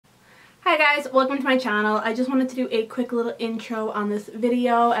Hi guys, welcome to my channel. I just wanted to do a quick little intro on this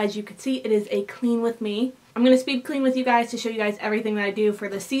video. As you can see, it is a clean with me. I'm going to speed clean with you guys to show you guys everything that I do for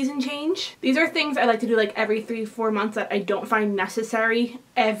the season change. These are things I like to do like every 3-4 months that I don't find necessary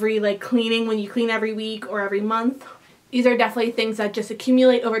every cleaning when you clean every week or every month. These are definitely things that just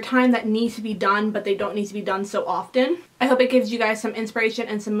accumulate over time that need to be done, but they don't need to be done so often. I hope it gives you guys some inspiration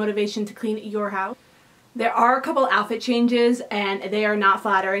and some motivation to clean your house. There are a couple outfit changes and they are not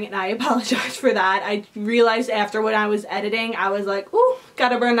flattering, and I apologize for that. I realized after when I was editing, I was like, ooh,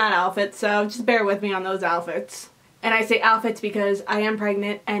 gotta burn that outfit, so just bear with me on those outfits. And I say outfits because I am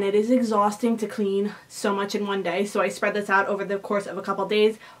pregnant and it is exhausting to clean so much in one day, so I spread this out over the course of a couple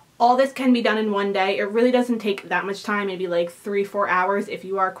days. All this can be done in one day. It really doesn't take that much time, maybe like 3-4 hours if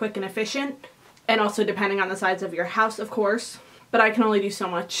you are quick and efficient, and also depending on the size of your house, of course, but I can only do so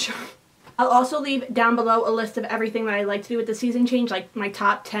much. I'll also leave down below a list of everything that I like to do with the season change, like my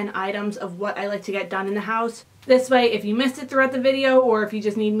top 10 items of what I like to get done in the house. This way, if you missed it throughout the video or if you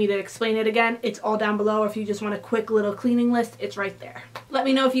just need me to explain it again, it's all down below. If you just want a quick little cleaning list, it's right there. Let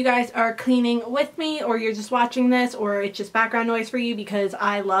me know if you guys are cleaning with me or you're just watching this or it's just background noise for you, because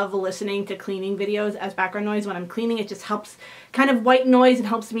I love listening to cleaning videos as background noise when I'm cleaning. It just helps, kind of white noise, and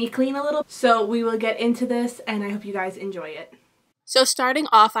helps me clean a little. So we will get into this and I hope you guys enjoy it. So starting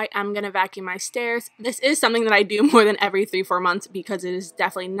off, I am going to vacuum my stairs. This is something that I do more than every 3-4 months because it is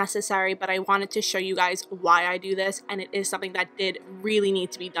definitely necessary, but I wanted to show you guys why I do this, and it is something that did really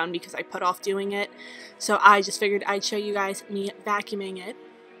need to be done because I put off doing it. So I just figured I'd show you guys me vacuuming it.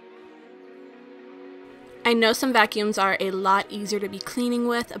 I know some vacuums are a lot easier to be cleaning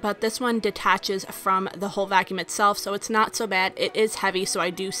with, but this one detaches from the whole vacuum itself, so it's not so bad. It is heavy, so I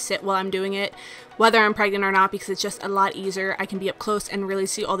do sit while I'm doing it, whether I'm pregnant or not, because it's just a lot easier. I can be up close and really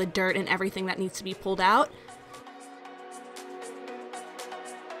see all the dirt and everything that needs to be pulled out.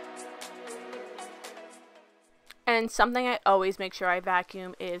 And something I always make sure I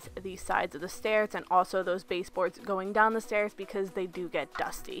vacuum is the sides of the stairs and also those baseboards going down the stairs because they do get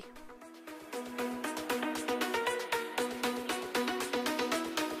dusty.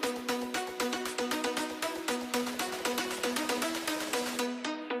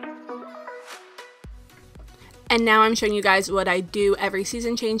 And now I'm showing you guys what I do every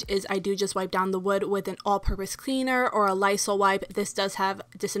season change is I do just wipe down the wood with an all-purpose cleaner or a Lysol wipe. This does have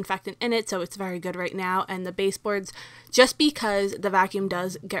disinfectant in it, so it's very good right now. And the baseboards, just because the vacuum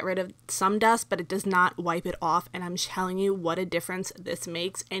does get rid of some dust, but it does not wipe it off. And I'm telling you what a difference this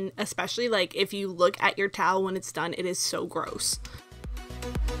makes. And especially like if you look at your towel when it's done, it is so gross.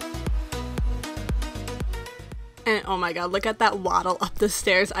 And oh my god, look at that waddle up the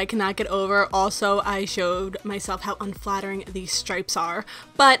stairs. I cannot get over. Also, I showed myself how unflattering these stripes are.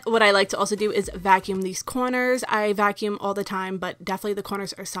 But what I like to also do is vacuum these corners. I vacuum all the time, but definitely the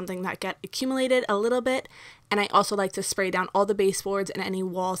corners are something that get accumulated a little bit. And I also like to spray down all the baseboards and any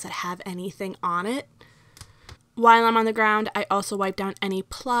walls that have anything on it. While I'm on the ground, I also wipe down any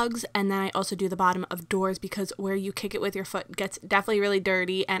plugs, and then I also do the bottom of doors because where you kick it with your foot gets definitely really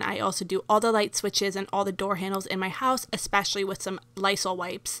dirty. And I also do all the light switches and all the door handles in my house, especially with some Lysol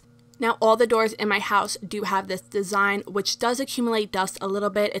wipes. Now, all the doors in my house do have this design, which does accumulate dust a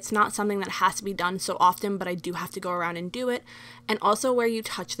little bit. It's not something that has to be done so often, but I do have to go around and do it. And also where you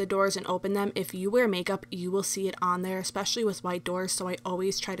touch the doors and open them, if you wear makeup, you will see it on there, especially with white doors. So I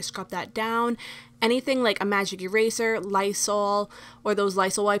always try to scrub that down. Anything like a magic eraser, Lysol, or those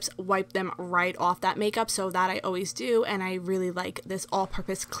Lysol wipes, wipe them right off that makeup. So that I always do. And I really like this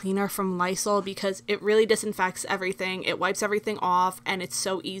all-purpose cleaner from Lysol because it really disinfects everything. It wipes everything off, and it's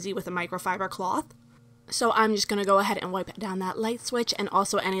so easy with a microfiber cloth. So I'm just going to go ahead and wipe down that light switch and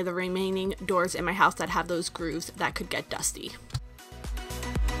also any of the remaining doors in my house that have those grooves that could get dusty.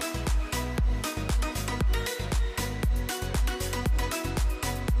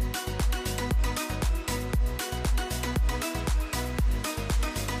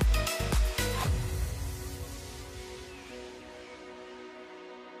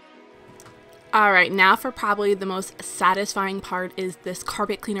 Alright, now for probably the most satisfying part is this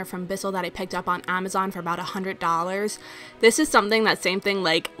carpet cleaner from Bissell that I picked up on Amazon for about $100. This is something that same thing,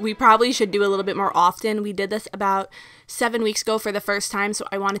 like we probably should do a little bit more often. We did this about 7 weeks ago for the first time, so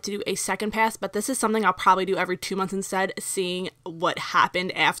I wanted to do a second pass, but this is something I'll probably do every 2 months instead, seeing what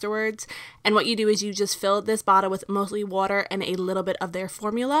happened afterwards. And what you do is you just fill this bottle with mostly water and a little bit of their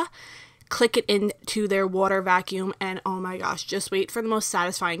formula. Click it into their water vacuum, and oh my gosh, just wait for the most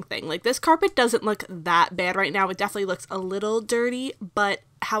satisfying thing. Like, this carpet doesn't look that bad right now. It definitely looks a little dirty, but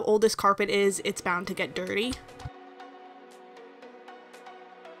how old this carpet is, it's bound to get dirty.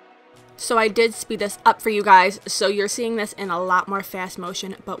 So I did speed this up for you guys, so you're seeing this in a lot more fast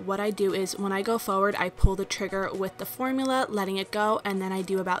motion, but what I do is when I go forward, I pull the trigger with the formula, letting it go, and then I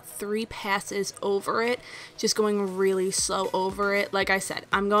do about 3 passes over it, just going really slow over it. Like I said,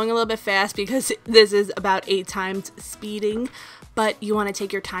 I'm going a little bit fast because this is about 8 times speeding, but you want to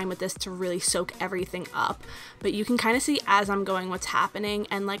take your time with this to really soak everything up. But you can kind of see as I'm going what's happening,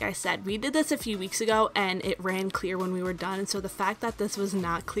 and like I said, we did this a few weeks ago and it ran clear when we were done, so the fact that this was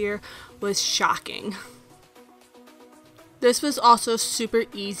not clear was shocking. This was also super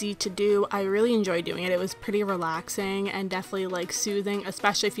easy to do. I really enjoyed doing it. It was pretty relaxing and definitely like soothing,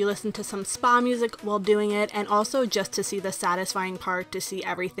 especially if you listen to some spa music while doing it, and also just to see the satisfying part, to see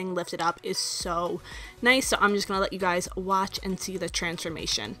everything lifted up is so nice. So I'm just gonna let you guys watch and see the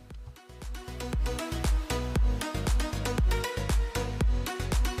transformation.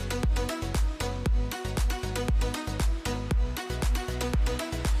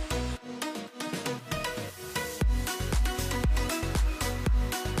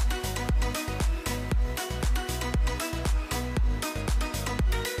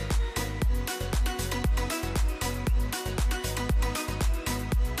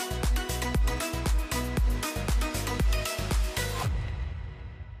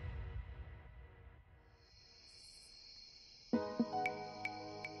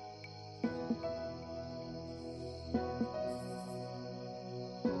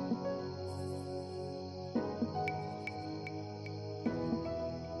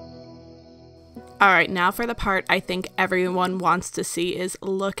 Alright, now for the part I think everyone wants to see is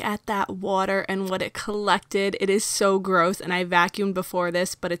look at that water and what it collected. It is so gross, and I vacuumed before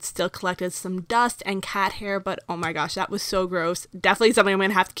this, but it still collected some dust and cat hair, but oh my gosh, that was so gross. Definitely something I'm going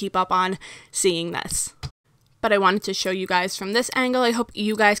to have to keep up on seeing this. But I wanted to show you guys from this angle. I hope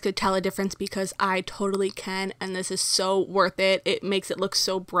you guys could tell a difference because I totally can, and this is so worth it. It makes it look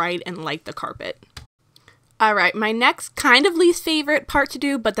so bright and like the carpet. Alright, my next kind of least favorite part to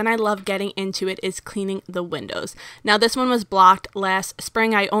do, but then I love getting into it, is cleaning the windows. Now this one was blocked last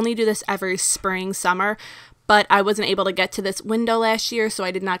spring. I only do this every spring, summer, but I wasn't able to get to this window last year, so I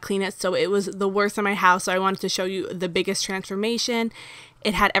did not clean it, so it was the worst in my house. So I wanted to show you the biggest transformation.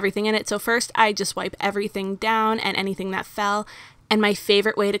 It had everything in it. So first I just wipe everything down and anything that fell. And my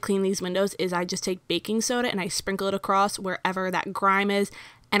favorite way to clean these windows is I just take baking soda and I sprinkle it across wherever that grime is,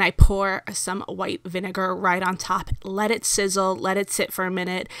 and I pour some white vinegar right on top, let it sizzle, let it sit for a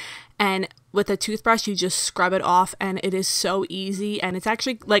minute, and with a toothbrush you just scrub it off, and it is so easy, and it's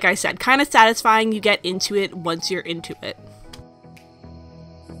actually, like I said, kind of satisfying. You get into it once you're into it.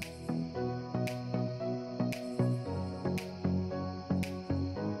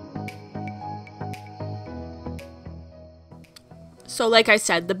 So like I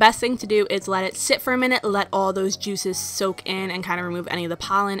said, the best thing to do is let it sit for a minute, let all those juices soak in and kind of remove any of the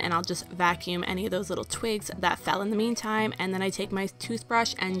pollen, and I'll just vacuum any of those little twigs that fell in the meantime, and then I take my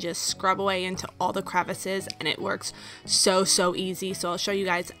toothbrush and just scrub away into all the crevices, and it works so easy. So I'll show you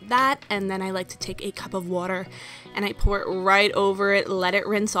guys that, and then I like to take a cup of water and I pour it right over it, let it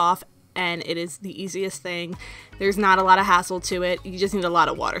rinse off, and it is the easiest thing. There's not a lot of hassle to it. You just need a lot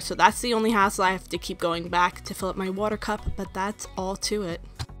of water. So that's the only hassle. I have to keep going back to fill up my water cup, but that's all to it.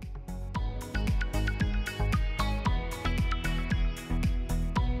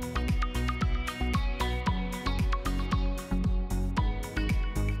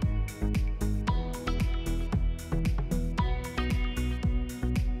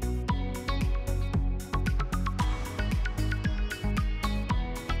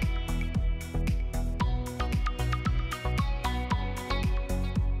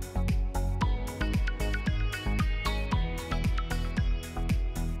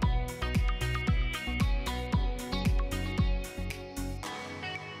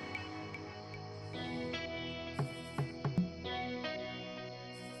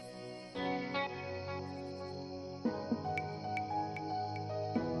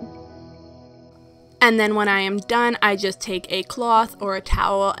 And then when I am done, I just take a cloth or a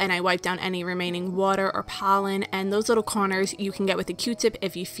towel and I wipe down any remaining water or pollen, and those little corners you can get with a Q-tip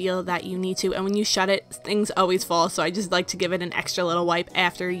if you feel that you need to, and when you shut it, things always fall, so I just like to give it an extra little wipe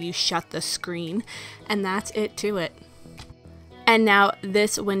after you shut the screen, and that's it to it. And now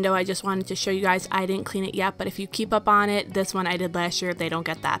this window, I just wanted to show you guys, I didn't clean it yet, but if you keep up on it, this one I did last year, they don't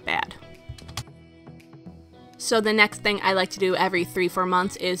get that bad. So the next thing I like to do every 3-4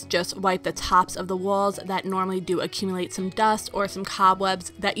 months is just wipe the tops of the walls that normally do accumulate some dust or some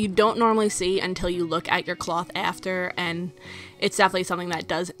cobwebs that you don't normally see until you look at your cloth after, and it's definitely something that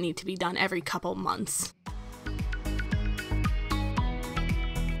does need to be done every couple months.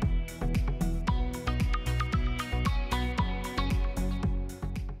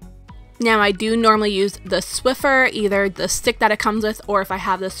 Now I do normally use the Swiffer, either the stick that it comes with or if I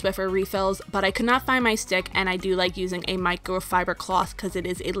have the Swiffer refills, but I could not find my stick, and I do like using a microfiber cloth because it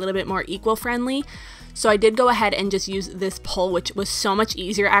is a little bit more eco-friendly. So I did go ahead and just use this pole, which was so much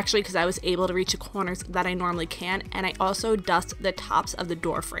easier actually because I was able to reach the corners that I normally can't, and I also dust the tops of the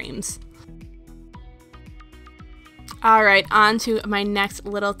door frames. Alright, on to my next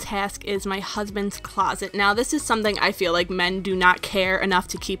little task is my husband's closet. Now this is something I feel like men do not care enough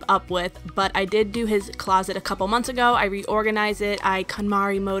to keep up with, but I did do his closet a couple months ago. I reorganized it. I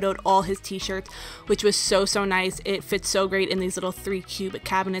KonMari motoed all his t-shirts, which was so nice. It fits so great in these little 3-cube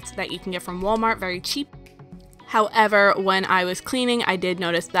cabinets that you can get from Walmart, very cheap. However, when I was cleaning, I did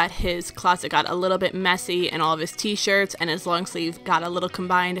notice that his closet got a little bit messy and all of his t-shirts and his long sleeve got a little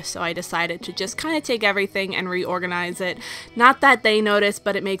combined, so I decided to just kind of take everything and reorganize it. Not that they notice,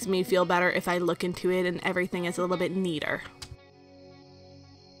 but it makes me feel better if I look into it and everything is a little bit neater.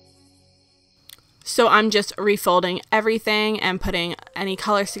 So I'm just refolding everything and putting any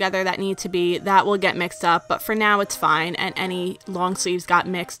colors together that need to be. That will get mixed up, but for now it's fine. And any long sleeves got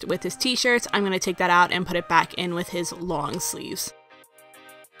mixed with his t-shirts, I'm going to take that out and put it back in with his long sleeves.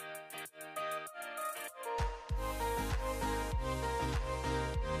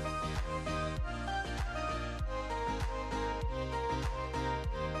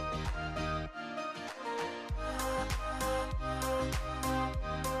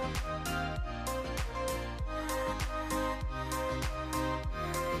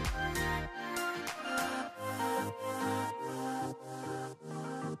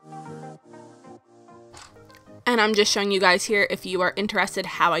 And I'm just showing you guys here, if you are interested,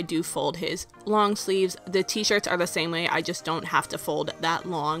 how I do fold his long sleeves. The t-shirts are the same way. I just don't have to fold that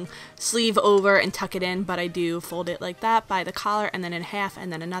long sleeve over and tuck it in, but I do fold it like that by the collar and then in half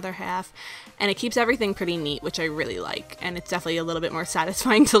and then another half. And it keeps everything pretty neat, which I really like. And it's definitely a little bit more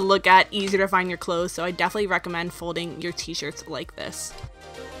satisfying to look at, easier to find your clothes. So I definitely recommend folding your t-shirts like this.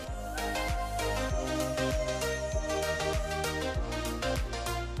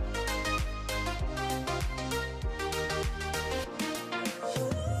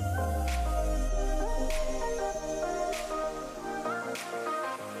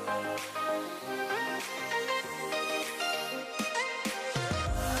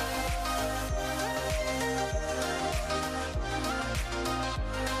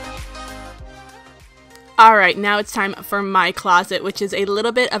 Alright, now it's time for my closet, which is a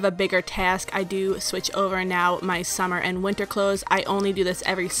little bit of a bigger task. I do switch over now my summer and winter clothes. I only do this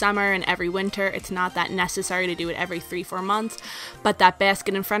every summer and every winter. It's not that necessary to do it every 3-4 months, but that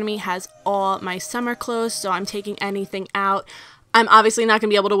basket in front of me has all my summer clothes, so I'm taking anything out. I'm obviously not going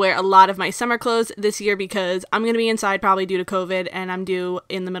to be able to wear a lot of my summer clothes this year because I'm going to be inside probably due to COVID, and I'm due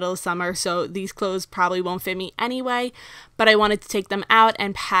in the middle of summer, so these clothes probably won't fit me anyway. But I wanted to take them out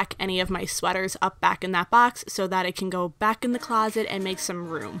and pack any of my sweaters up back in that box so that it can go back in the closet and make some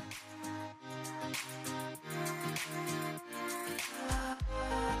room.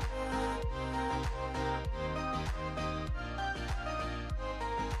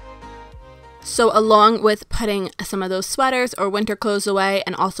 So along with putting some of those sweaters or winter clothes away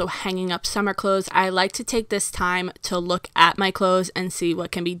and also hanging up summer clothes, I like to take this time to look at my clothes and see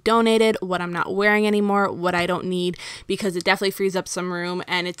what can be donated, what I'm not wearing anymore, what I don't need, because it definitely frees up some room.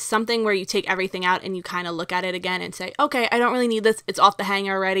 And it's something where you take everything out and you kind of look at it again and say, okay, I don't really need this. It's off the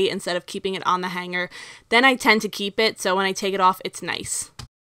hanger already, instead of keeping it on the hanger. Then I tend to keep it, so when I take it off, it's nice.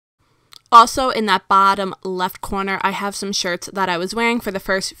 Also, in that bottom left corner, I have some shirts that I was wearing for the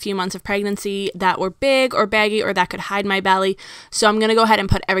first few months of pregnancy that were big or baggy or that could hide my belly. So I'm going to go ahead and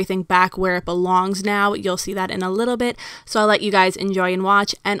put everything back where it belongs now. You'll see that in a little bit. So I'll let you guys enjoy and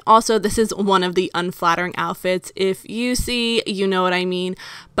watch. And also, this is one of the unflattering outfits. If you see, you know what I mean.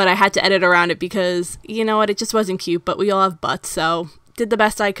 But I had to edit around it because, you know what, it just wasn't cute. But we all have butts, so did the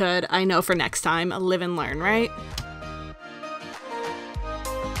best I could. I know for next time, live and learn, right?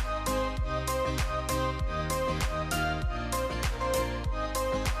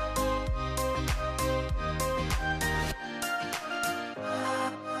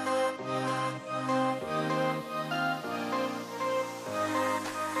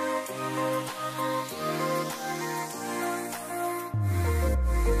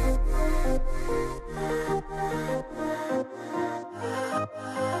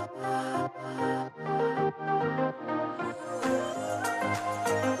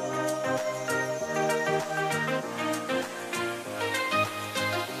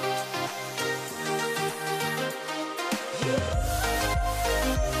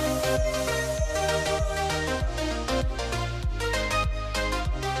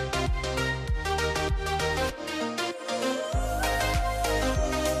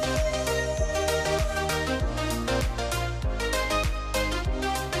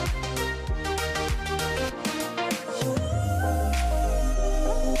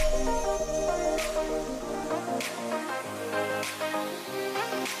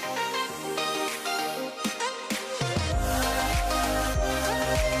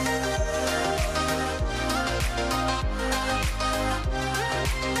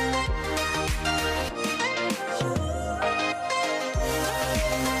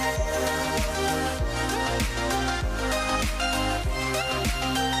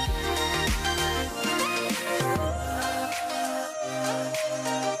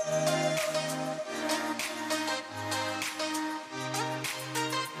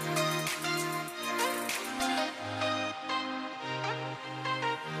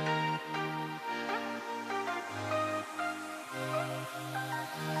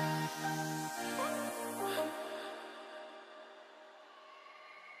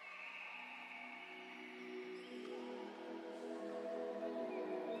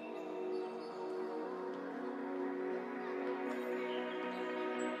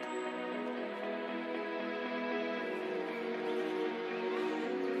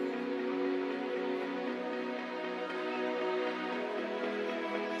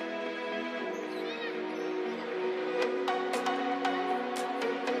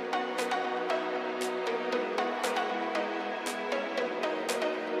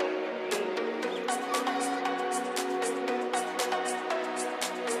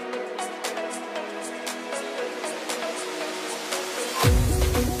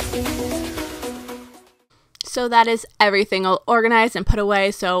 So that is everything all organized and put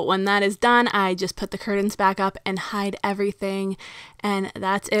away. So when that is done, I just put the curtains back up and hide everything. And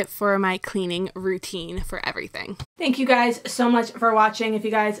that's it for my cleaning routine for everything. Thank you guys so much for watching. If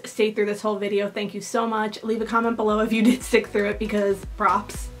you guys stayed through this whole video, thank you so much. Leave a comment below if you did stick through it because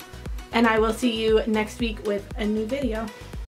props. And I will see you next week with a new video.